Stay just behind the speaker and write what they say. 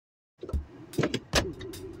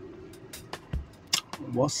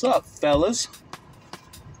What's up, fellas?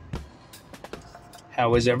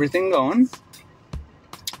 How is everything going?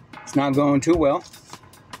 It's not going too well,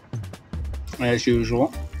 as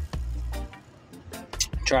usual.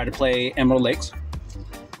 Try to play Emerald Lakes.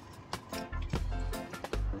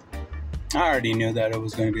 I already knew that it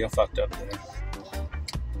was going to be a fucked up day.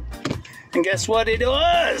 And guess what it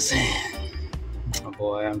was? Oh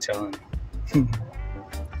boy, I'm telling you.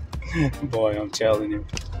 Boy, I'm telling you.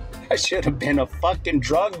 I should have been a fucking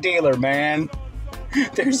drug dealer, man.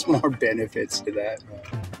 There's more benefits to that, man.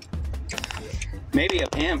 Maybe a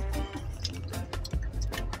pimp.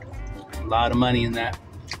 A lot of money in that.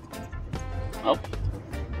 Oh.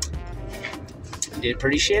 Did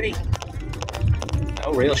pretty shitty.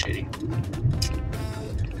 Oh, real shitty.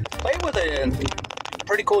 Played with a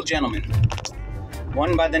pretty cool gentleman.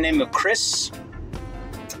 One by the name of Chris.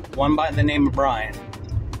 One by the name of Brian.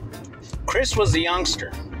 Chris was a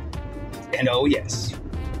youngster. And oh yes,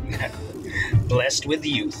 blessed with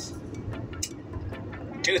youth.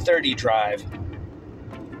 230 drive.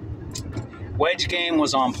 Wedge game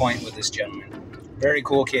was on point with this gentleman. Very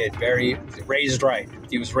cool kid, very raised right.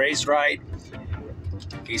 He was raised right.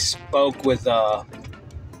 He spoke with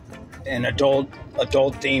an adult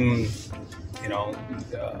theme,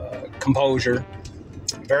 composure.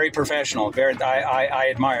 Very professional. I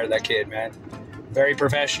admire that kid, man. Very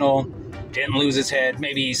professional. Didn't lose his head.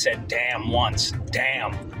 Maybe he said damn once.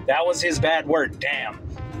 Damn. That was his bad word. Damn.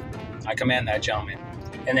 I commend that gentleman.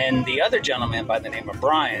 And then the other gentleman by the name of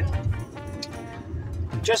Brian,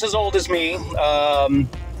 just as old as me,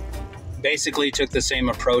 basically took the same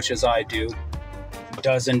approach as I do.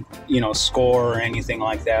 Doesn't, score or anything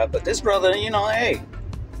like that. But this brother, hey,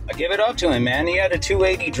 I give it up to him, man. He had a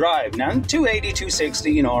 280 drive. Now, 280,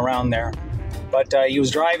 260, around there. But he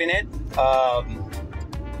was driving it.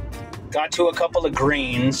 Got to a couple of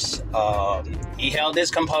greens. He held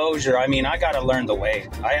his composure. I mean, I got to learn the way.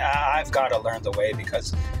 I've got to learn the way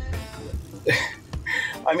because,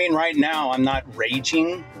 I mean, right now I'm not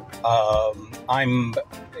raging. I'm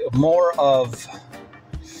more of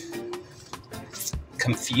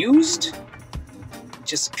confused.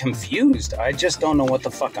 Just confused. I just don't know what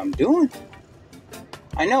the fuck I'm doing.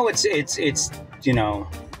 I know it's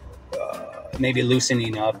maybe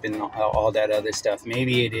loosening up and all that other stuff.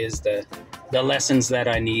 Maybe it is the lessons that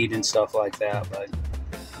I need and stuff like that. But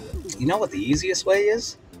you know what the easiest way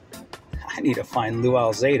is? I need to find Lou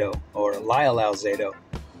Alzado or Lyle Alzado.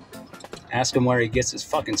 Ask him where he gets his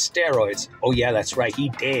fucking steroids. Oh yeah, that's right, he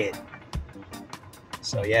did.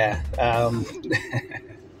 So yeah,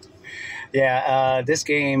 this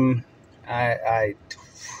game, I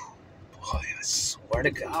swear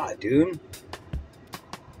to God, dude.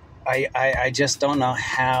 I just don't know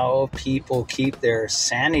how people keep their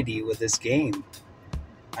sanity with this game.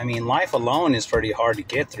 I mean, life alone is pretty hard to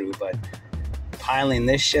get through, but piling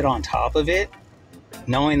this shit on top of it,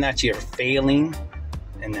 knowing that you're failing,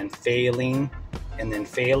 and then failing, and then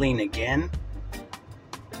failing again,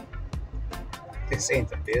 this ain't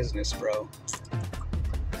the business, bro.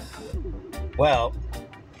 Well,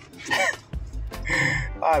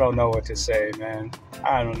 I don't know what to say, man.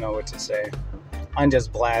 I don't know what to say. I'm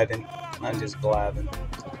just blabbing. The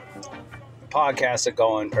podcasts are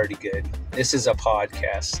going pretty good. This is a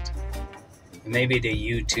podcast. Maybe the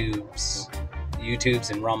YouTubes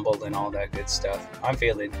and Rumble and all that good stuff. I'm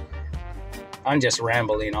just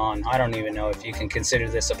rambling on. I don't even know if you can consider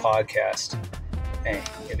this a podcast. Hey,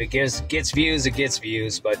 if it gets views, it gets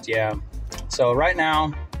views. But yeah. So right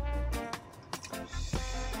now,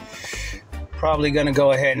 probably going to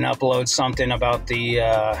go ahead and upload something about the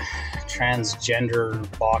transgender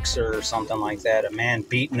boxer or something like that. A man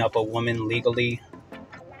beating up a woman legally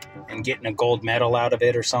and getting a gold medal out of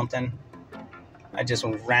it or something. I just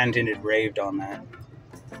ranted and raved on that.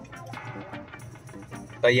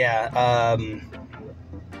 But yeah,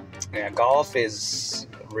 golf is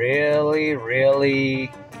really,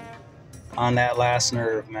 really on that last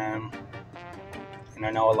nerve, man. And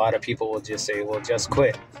I know a lot of people will just say, well, just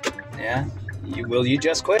quit. Yeah? Will you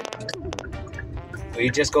just quit? Will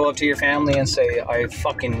you just go up to your family and say, I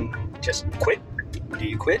fucking just quit? Do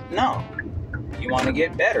you quit? No. You want to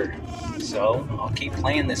get better. So I'll keep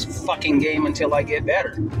playing this fucking game until I get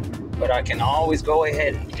better. But I can always go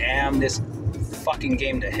ahead and damn this fucking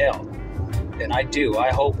game to hell. And I do.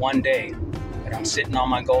 I hope one day that I'm sitting on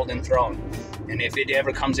my golden throne. And if it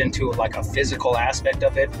ever comes into like a physical aspect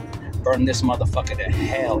of it, burn this motherfucker to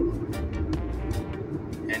hell.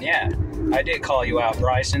 And yeah, I did call you out,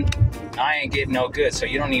 Bryson. I ain't getting no good, so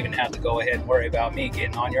you don't even have to go ahead and worry about me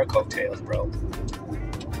getting on your coattails, bro.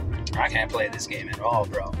 I can't play this game at all,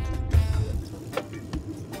 bro.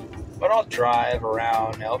 But I'll drive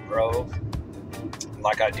around Elk Grove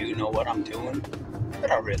like I do know what I'm doing, but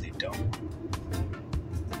I really don't.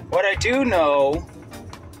 What I do know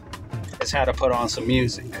is how to put on some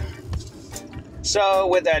music. So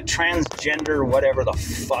with that transgender, whatever the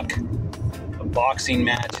fuck, a boxing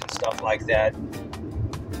match and stuff like that,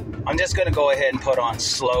 I'm just going to go ahead and put on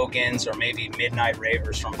Slogans or maybe Midnight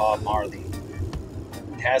Ravers from Bob Marley.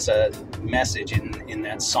 It has a message in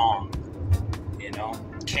that song, you know.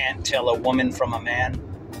 Can't tell a woman from a man.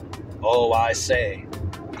 Oh, I say.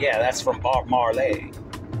 Yeah, that's from Bob Marley.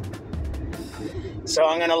 So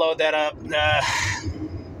I'm going to load that up.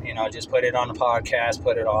 You know, just put it on the podcast,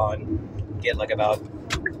 put it on, get like about,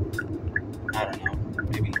 I don't know,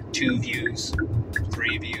 maybe 2 views,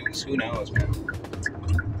 3 views, who knows, man.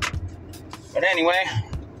 But anyway,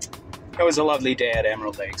 it was a lovely day at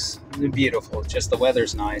Emerald Lakes. It was beautiful, just the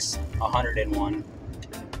weather's nice, 101.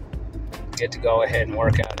 Get to go ahead and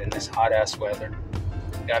work out in this hot-ass weather.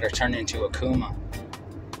 Got to turn into a Kuma.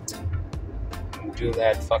 Do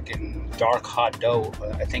that fucking dark hot dough.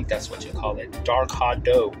 I think that's what you call it. Dark hot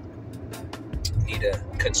dough. Need to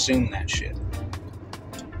consume that shit.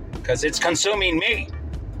 Because it's consuming me.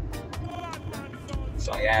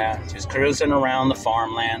 So yeah, just cruising around the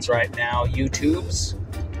farmlands right now. YouTubes.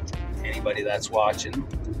 Anybody that's watching.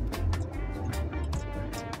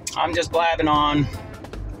 I'm just blabbing on.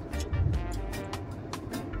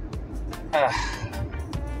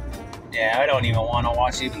 Yeah, I don't even want to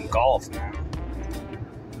watch even golf now.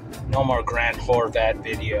 No more Grant Horvat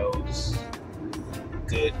videos.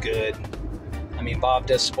 Good. I mean, Bob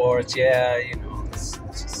does sports. Yeah, you know, it's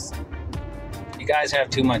just, you guys have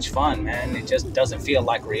too much fun, man. It just doesn't feel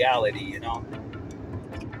like reality, you know.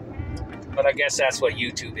 But I guess that's what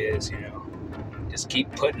YouTube is, you know. Just keep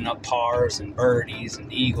putting up pars and birdies and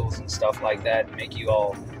eagles and stuff like that and make you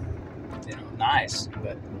all, you know, nice.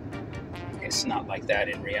 But it's not like that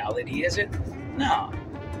in reality, is it? No.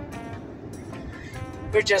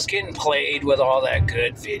 We're just getting played with all that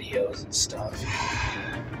good videos and stuff.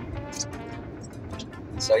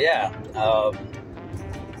 So yeah,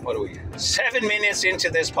 what are we? 7 minutes into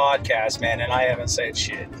this podcast, man, and I haven't said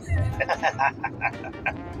shit.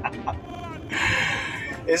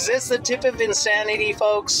 Is this the tip of insanity,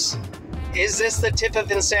 folks? Is this the tip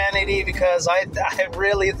of insanity? Because I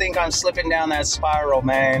really think I'm slipping down that spiral,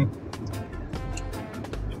 man.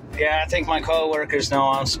 Yeah, I think my coworkers know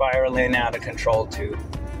I'm spiraling out of control too.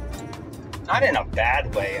 Not in a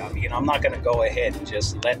bad way. I mean, I'm not going to go ahead and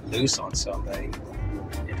just let loose on somebody.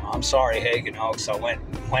 You know, I'm sorry, Hagen Oaks, I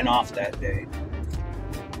went off that day.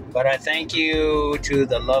 But I thank you to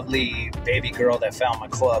the lovely baby girl that found my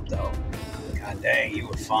club, though. God dang, you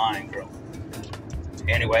were fine, girl.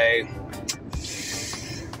 Anyway,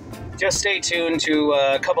 just stay tuned to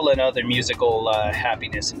a couple of other musical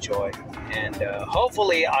happiness and joy. And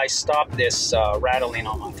hopefully I stopped this rattling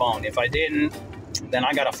on my phone. If I didn't, then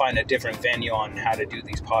I got to find a different venue on how to do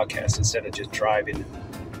these podcasts instead of just driving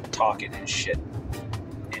and talking and shit.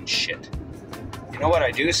 You know what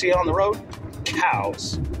I do see on the road?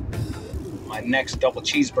 Cows. My next double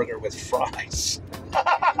cheeseburger with fries.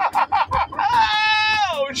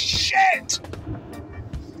 Oh, shit!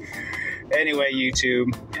 Anyway,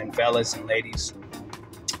 YouTube and fellas and ladies,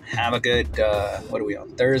 have a good, what are we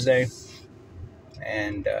on, Thursday?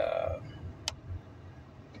 And,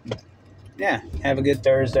 yeah, have a good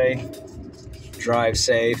Thursday. Drive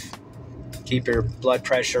safe. Keep your blood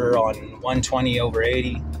pressure on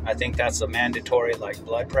 120/80. I think that's a mandatory, like,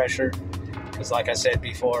 blood pressure. Because like I said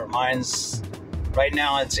before, mine's, right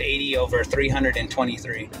now it's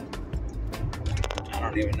 80/323. I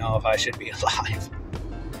don't even know if I should be alive.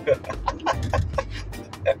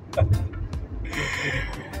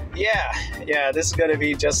 Yeah, this is going to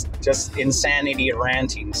be just insanity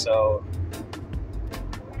ranting, so...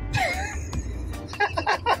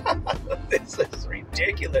 This is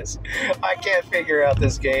ridiculous. I can't figure out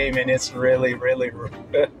this game, and it's really, really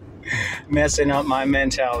messing up my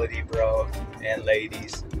mentality, bro. And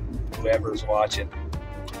ladies, whoever's watching.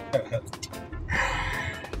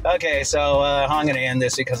 Okay, so I'm going to end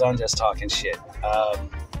this because I'm just talking shit.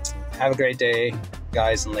 Have a great day,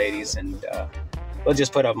 guys and ladies, and we'll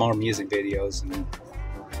just put up more music videos, and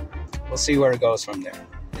we'll see where it goes from there.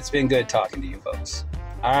 It's been good talking to you folks.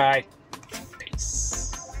 All right.